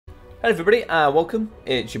Hello everybody, welcome.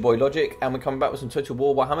 It's your boy Logic, and we're coming back with some Total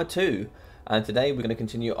War Warhammer 2. And today we're going to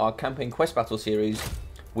continue our campaign quest battle series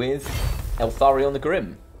with Eltharion the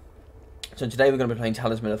Grim. So today we're going to be playing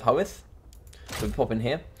Talisman of Hoeth. So we pop in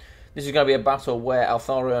here. This is going to be a battle where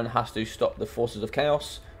Eltharion has to stop the forces of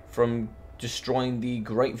Chaos from destroying the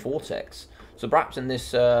Great Vortex. So perhaps in this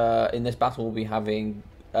battle we'll be having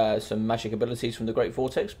some magic abilities from the Great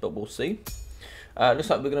Vortex, but we'll see. Looks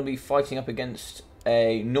like we're going to be fighting up against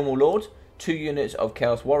a normal lord, 2 units of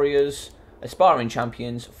Chaos Warriors, aspiring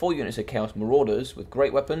champions, 4 units of Chaos Marauders with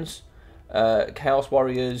great weapons, Chaos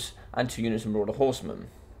Warriors, and 2 units of Marauder Horsemen.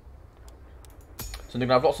 So they're going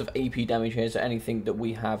to have lots of AP damage here, so anything that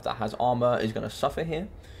we have that has armor is going to suffer here.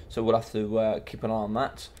 So we'll have to keep an eye on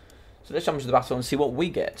that. So let's jump into the battle and see what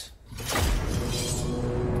we get.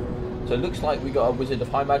 So it looks like we got a Wizard of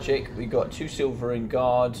High Magic, we got 2 Silver in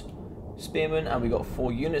Guard, Spearmen, and we got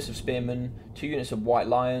 4 units of Spearmen, 2 units of White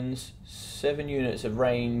Lions, 7 units of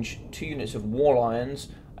Range, 2 units of War Lions,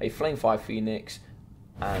 a Flamefire Phoenix,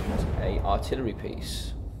 and a artillery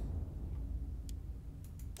piece.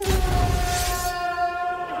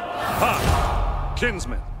 Ha!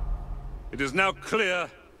 Kinsmen, it is now clear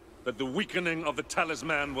that the weakening of the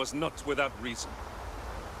talisman was not without reason.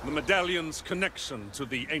 The medallion's connection to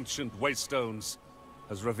the ancient Waystones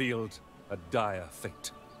has revealed a dire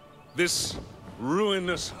fate. This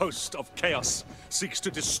ruinous host of chaos seeks to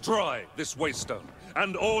destroy this Waystone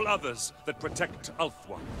and all others that protect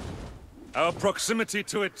Ulthuan. Our proximity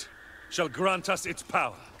to it shall grant us its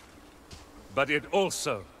power, but it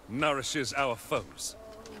also nourishes our foes.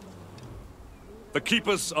 The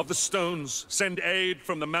Keepers of the Stones send aid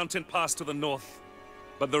from the mountain pass to the north,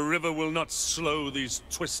 but the river will not slow these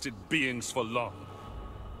twisted beings for long.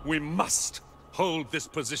 We must hold this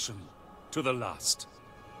position to the last.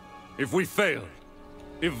 If we fail,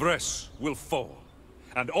 Ivresh will fall,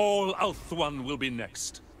 and all Ulthuan will be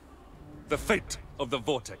next. The fate of the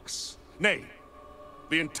vortex, nay,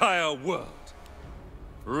 the entire world,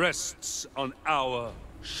 rests on our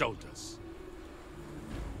shoulders.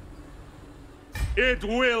 It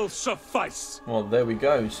will suffice! Well, there we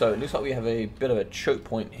go. So it looks like we have a bit of a choke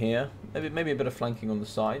point here. Maybe a bit of flanking on the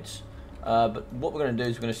sides. But what we're going to do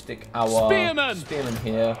is we're going to stick our spearmen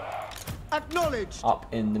here. Acknowledged. Up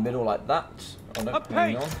in the middle like that. Oh no,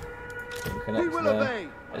 hang on. We will obey.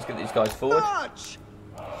 Let's get these guys forward. March.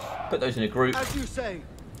 Put those in a group. As you say.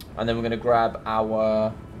 And then we're going to grab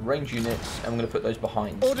our range units and we're going to put those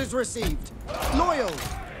behind. Orders received. Loyal.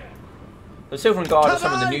 The Silver and Guard are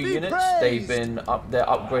some of the new units. They've been they're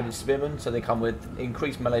upgraded spearmen, so they come with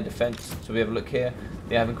increased melee defense. So we have a look here.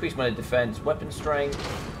 They have increased melee defense, weapon strength.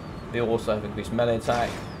 They also have increased melee attack,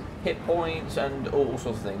 hit points, and all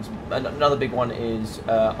sorts of things. And another big one is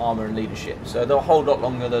armor and leadership. So they'll hold a lot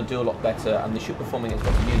longer, they'll do a lot better, and they should perform against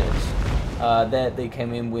better units. They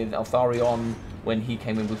came in with Eltharion when he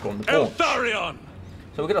came in with Gorn the Paunch. Eltharion!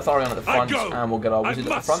 So we'll get Eltharion at the front, and we'll get our wizard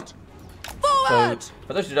at the front. Forward! So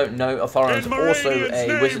for those who don't know, Eltharion is also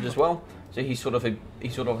a wizard as well. So he's sort of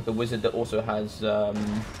like a wizard that also has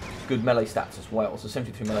good melee stats as well. So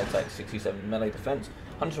 73 melee attack, 67 melee defense,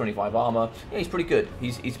 125 armor. Yeah, he's pretty good.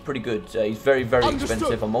 He's pretty good. He's very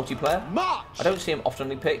expensive on multiplayer. March. I don't see him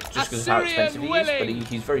oftenly picked just because of how expensive he is, but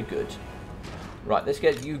he's very good. Right, let's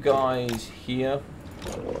get you guys here.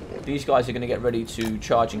 These guys are going to get ready to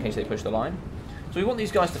charge in case they push the line. So we want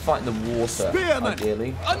these guys to fight in the water,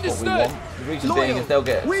 ideally. That's what we want. The reason being is they'll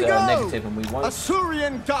get negative and we won't.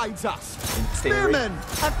 Eltharion guides us. In theory. Spearmen,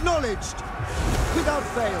 acknowledged. Without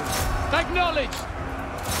fail. Acknowledged.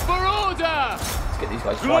 For order. Let's get these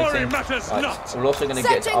guys Glory fighting. matters not. We're also going to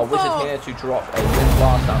get our wizard here to drop a wind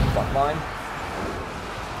blast down the front line.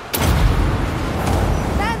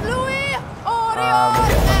 We'll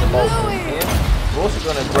get another bolt in here. We're also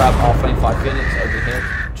going to grab our Flamefire Phoenix over here,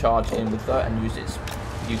 charge in with that, and use its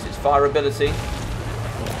fire ability.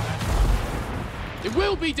 It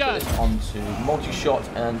will be done. Put this onto multi-shot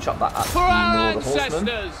and chuck that at For the our Marauder Horseman.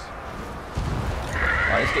 ancestors.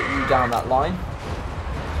 Right, let's get you down that line.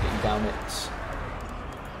 Get you down it.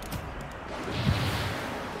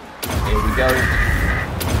 Here we go.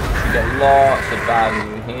 We get lots of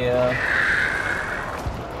value here.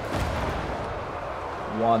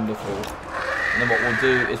 Wonderful. And then what we'll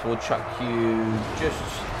do is we'll chuck you just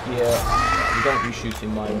here. You don't be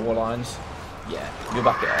shooting my war lines. Yeah, you'll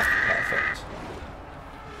back it off. Perfect.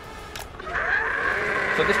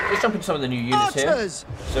 So let's jump into some of the new units here.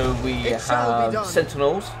 So we have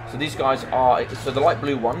Sentinels. So these guys are, so the light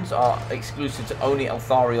blue ones are exclusive to only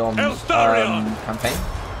Eltharion's campaign.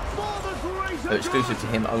 So exclusive to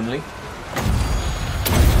him only.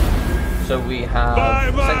 So we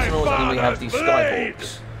have Sentinels and we have these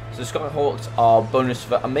Skyhawks. So the Skyhawks are bonus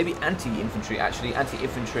for, maybe anti-infantry actually,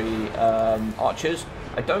 anti-infantry archers.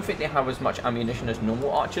 I don't think they have as much ammunition as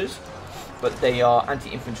normal archers, but they are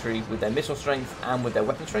anti-infantry with their missile strength and with their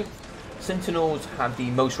weapon strength. Sentinels have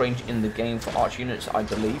the most range in the game for arch units, I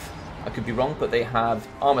believe. I could be wrong, but they have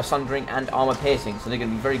armor sundering and armor piercing, so they're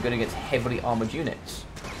going to be very good against heavily armored units.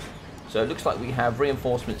 So it looks like we have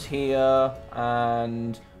reinforcements here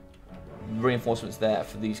and reinforcements there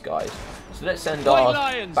for these guys. So let's send our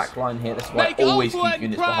back line here. That's why I always keep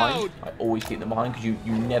units behind. I always keep them behind because you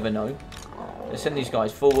never know. Let's send these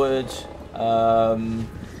guys forward.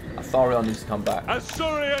 Eltharion needs to come back.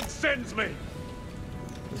 Azurian sends me.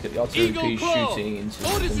 Let's get the artillery piece shooting into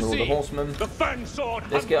the horsemen.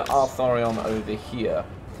 Let's get Eltharion over here.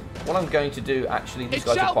 What I'm going to do, actually, these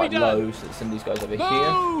guys are quite low, so let's send these guys over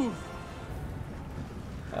here.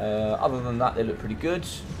 Other than that, they look pretty good.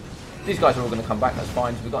 These guys are all going to come back, that's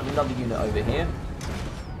fine. So we've got another unit over here.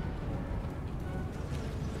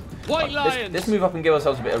 Let's move up and give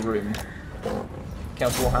ourselves a bit of room.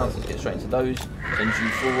 Chaos Warhounds, let's get straight into those. Send you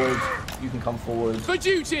forward. You can come forward. For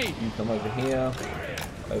duty! You come over here.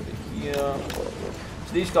 Over here.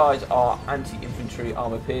 So these guys are anti-infantry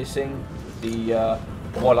armor piercing. The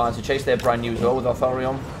White Lions of Chase, they're brand new as well with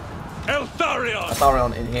Eltharion.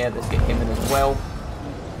 Eltharion in here, let's get him in as well.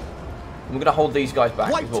 And we're going to hold these guys back,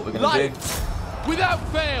 is what we're going to do. Without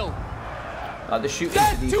fail! The shoot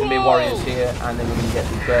into these Khmer warriors here, and then we're going to get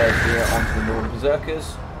the birds here onto the Northern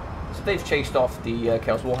Berserkers. So they've chased off the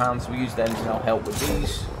Chaos Warhounds, so we use them to now help with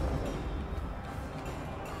these.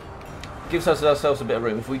 Gives us ourselves a bit of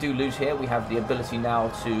room. If we do lose here, we have the ability now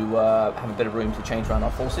to have a bit of room to change around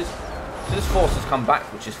our forces. So this force has come back,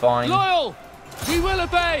 which is fine. Loyal! We will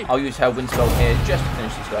obey! I'll use Hell Windspell here just to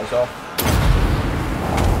finish these guys off.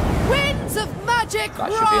 Winds of magic That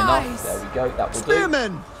should be enough. There we go. That will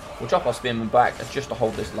Spearmen. do. We'll drop our spearmen back just to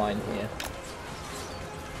hold this line here.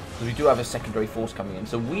 So we do have a secondary force coming in.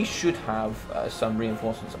 So we should have some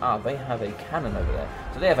reinforcements. Ah, they have a cannon over there.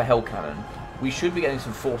 So they have a hell cannon. We should be getting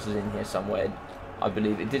some forces in here somewhere. I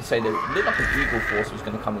believe it did say that it looked like an eagle force was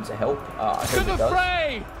going to come in to help. I hope it does.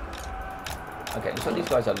 Okay, looks like these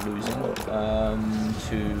guys are losing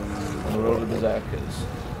to the Royal Berserkers.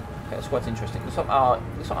 Okay, that's quite interesting. Looks like our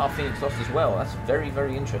Phoenix lost as well. That's very,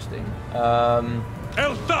 very interesting.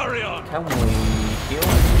 Eltharion! Can we heal?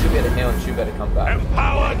 We should be able to heal and should be able to come back.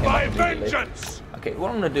 Empowered by vengeance! Okay,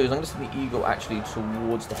 what I'm going to do is I'm going to send the eagle actually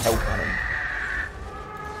towards the hell cannon.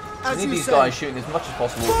 I need these guys shooting as much as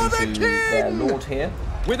possible into their lord here.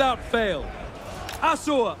 Without fail.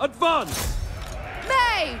 Asur, advance!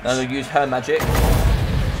 Mage! Now they'll use her magic to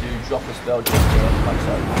drop a spell just here, like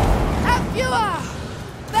so. Avua!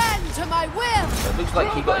 Bend to my will! So it looks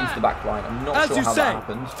like he got into the back line. I'm not sure how that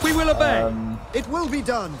happened. We will obey. It will be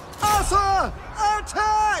done. Asur,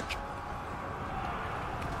 attack!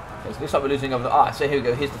 Okay, so it looks like we're losing over the... Ah, so here we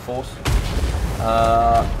go. Here's the force.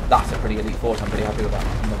 That's a pretty elite force. I'm pretty happy with that.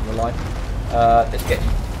 I'm not gonna lie.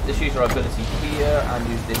 Let's use our ability here and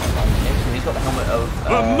use this on him. So he's got the helmet of the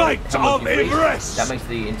might of Everest. That makes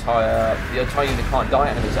the entire unit can't die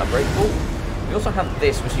and it's unbreakable. We also have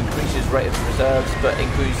this, which increases rate of reserves, but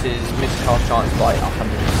increases miscast chance by 100%.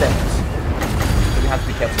 So we have to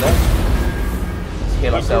be careful there. Let's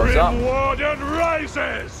heal ourselves up. The Warden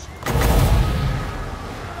rises.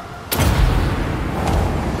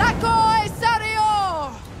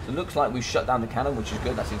 So it looks like we've shut down the cannon, which is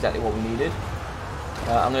good. That's exactly what we needed.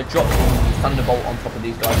 I'm going to drop the Thunderbolt on top of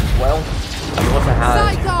these guys as well. And we also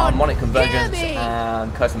have Harmonic Convergence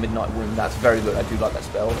and Curse of Midnight Wind. That's very good. I do like that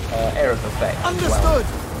spell. Air of Effect as well.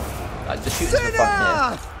 Just shoot to the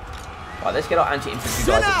front here. Right, let's get our anti-infantry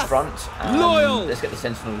guys at the front. And let's get the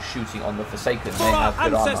Sentinels shooting on the Forsaken. They have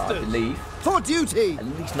good armor, I believe. For duty! At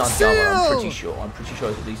least 90 armor, I'm pretty sure. I'm pretty sure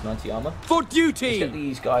it's at least 90 armor. For duty! Let's get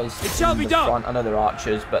these guys in the front. I know they're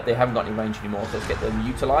archers, but they haven't got any range anymore, so let's get them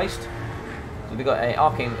utilised. So we've got a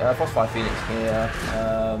Arcane Frostfire Phoenix here.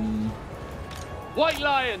 White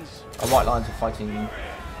Lions! Our White Lions are fighting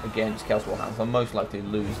against Chaos Warhounds. I'm most likely to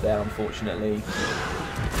lose there, unfortunately.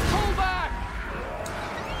 Pull back!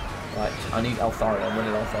 Right, I need Eltharion. Where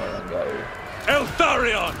did Eltharion go?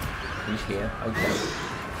 Eltharion! He's here. Okay.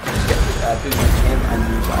 Let's get boosting him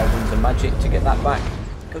and use our Winds of Magic to get that back.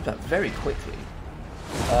 It goes back very quickly.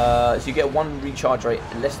 So you get one recharge rate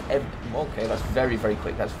less. Okay, that's very, very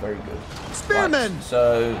quick. That's very good. Spearmen. Right,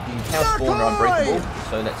 so the Chaos Spawn are unbreakable.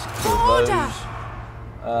 So let's kill those.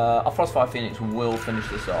 Our Frostfire Phoenix will finish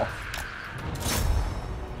this off.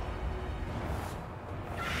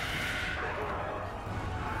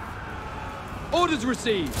 Orders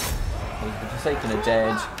received. The Forsaken are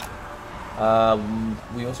dead.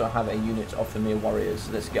 We also have a unit of Familiar Warriors.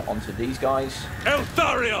 So let's get onto these guys.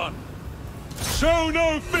 Eltharion! Show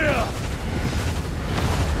no fear!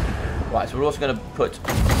 Right, so we're also going to put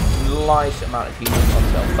a nice amount of healing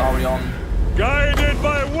onto Eltharion. Guided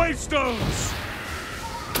by waystones!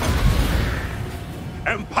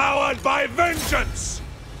 Empowered by vengeance!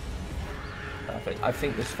 Perfect. I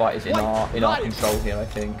think this fight is in our control here, I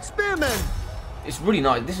think. Spearmen! It's really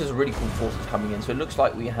nice. This is a really cool force that's coming in. So it looks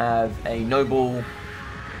like we have a noble,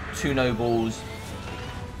 2 nobles,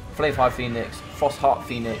 Flame Fire Phoenix, Frostheart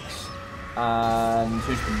Phoenix, and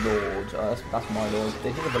who's the Lord? That's my Lord.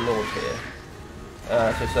 They do have a Lord here.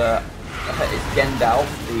 So it's Gendalf,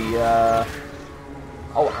 the...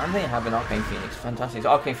 Oh, and they have an Arcane Phoenix. Fantastic. So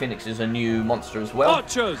Arcane Phoenix is a new monster as well.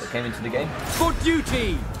 Archers! That came into the game. For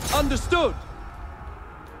duty! Understood!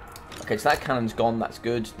 Okay, so that cannon's gone. That's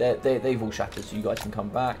good. They've all shattered, so you guys can come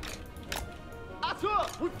back.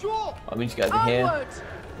 We need to go over here.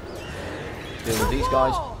 Deal with these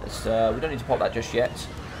guys. We don't need to pop that just yet,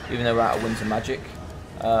 even though we're out of Winds of Magic.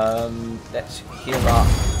 Let's heal up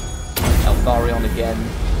Eltharion again,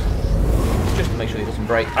 just to make sure he doesn't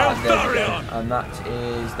break. And that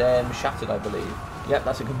is them shattered, I believe. Yep,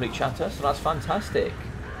 that's a complete shatter, so that's fantastic.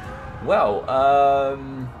 Well,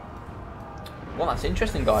 that's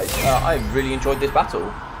interesting, guys. I really enjoyed this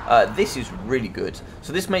battle. This is really good.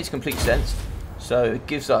 So this makes complete sense. So it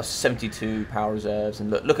gives us 72 power reserves, and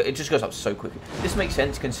look, it just goes up so quickly. This makes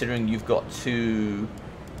sense considering you've got 2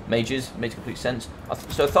 mages. It makes complete sense.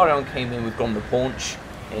 So Eltharion came in with Grom the Paunch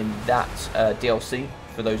in that DLC,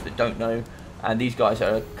 for those that don't know. And these guys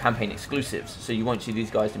are campaign exclusives, so you won't see these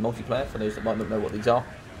guys in multiplayer, for those that might not know what these are.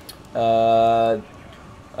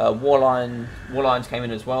 Warlions came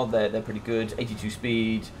in as well. They're pretty good. 82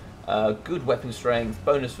 speed, good weapon strength,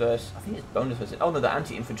 bonus verse. I think it's bonus verse. Oh no, the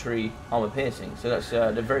anti-infantry armor piercing. So that's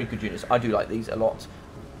they're very good units. I do like these a lot.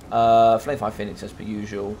 Flame Fire Phoenix as per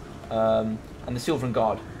usual, and the Sylvan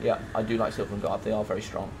Guard. Yeah, I do like Sylvan Guard. They are very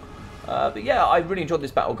strong. But yeah, I really enjoyed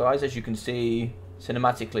this battle, guys. As you can see,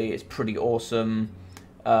 cinematically, it's pretty awesome.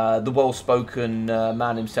 The well-spoken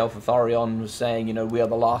man himself, Eltharion, was saying, you know, we are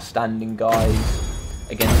the last standing guys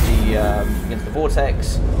against the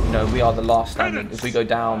vortex. You know, we are the last standing. If we go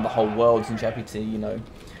down, the whole world's in jeopardy. You know,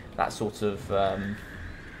 that sort of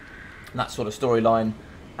storyline.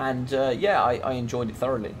 And yeah, I enjoyed it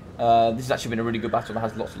thoroughly. This has actually been a really good battle that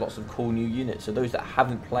has lots of cool new units. So those that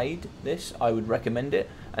haven't played this, I would recommend it.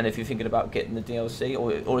 And if you're thinking about getting the DLC,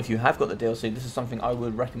 or if you have got the DLC, this is something I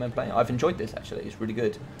would recommend playing. I've enjoyed this, actually. It's really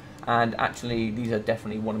good. And actually, these are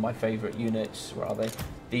definitely one of my favourite units. Where are they?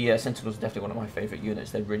 The Sentinels are definitely one of my favourite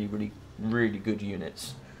units. They're really good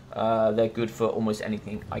units. They're good for almost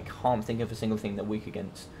anything. I can't think of a single thing they're weak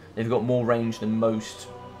against. They've got more range than most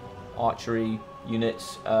archery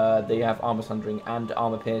units. They have armor sundering and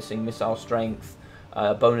armor piercing, missile strength,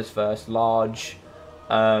 bonus verse, large,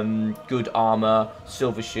 good armor,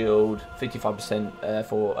 silver shield, 55%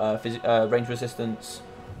 for range resistance,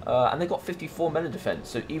 and they got 54 melee defense.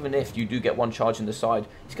 So even if you do get one charge in the side,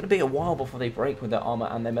 it's going to be a while before they break with their armor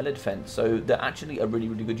and their melee defense. So they're actually a really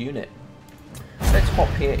good unit. Let's hop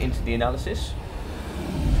here into the analysis.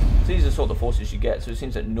 So these are sort of the forces you get. So it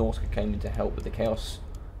seems that Norsca came in to help with the chaos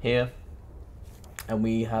here. And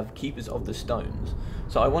we have Keepers of the Stones.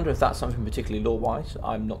 So I wonder if that's something particularly lore-wise.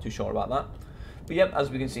 I'm not too sure about that. But yep, as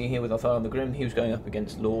we can see here with Eltharion the Grim, he was going up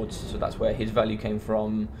against Lords, so that's where his value came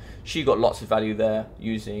from. She got lots of value there,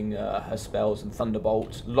 using her spells and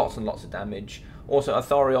Thunderbolt, lots and lots of damage. Also,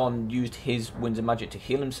 Eltharion used his Winds of Magic to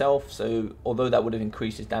heal himself, so although that would have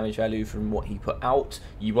increased his damage value from what he put out,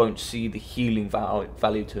 you won't see the healing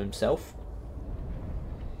value to himself.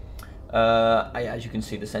 As you can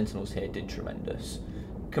see, the Sentinels here did tremendous.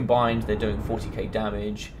 Combined, they're doing 40k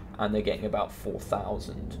damage, and they're getting about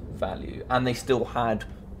 4,000 value. And they still had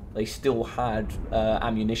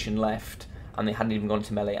ammunition left, and they hadn't even gone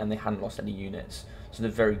to melee, and they hadn't lost any units. So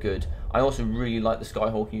they're very good. I also really like the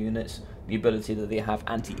Skyhawk units. The ability that they have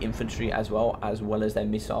anti-infantry as well as their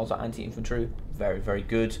missiles are anti-infantry. Very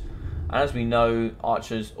good. And as we know,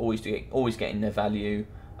 archers always getting their value.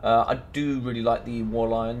 I do really like the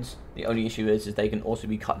Warlions. The only issue is they can also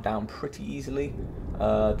be cut down pretty easily.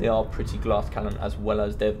 They are pretty glass cannon as well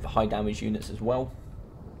as their high damage units as well.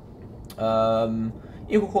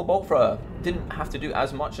 Eagle Claw Bolt Thrower didn't have to do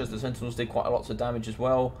as much as the Sentinels did, quite a lot of damage as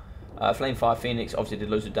well. Flame Fire Phoenix obviously did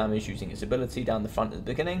loads of damage using its ability down the front at the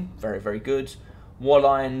beginning. Very good.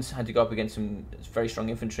 Warlions had to go up against some very strong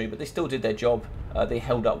infantry, but they still did their job. They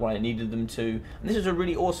held up when I needed them to. And this is a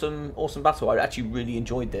really awesome battle. I actually really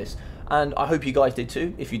enjoyed this. And I hope you guys did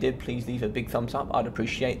too. If you did, please leave a big thumbs up. I'd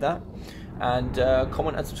appreciate that. And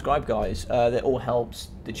comment and subscribe, guys. That all helps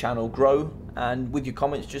the channel grow. And with your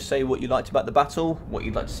comments, just say what you liked about the battle, what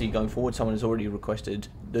you'd like to see going forward. Someone has already requested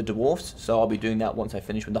the dwarfs, so I'll be doing that once I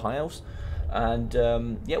finish with the High Elves. And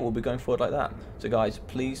yeah, we'll be going forward like that. So guys,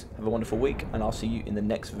 please have a wonderful week, and I'll see you in the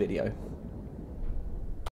next video.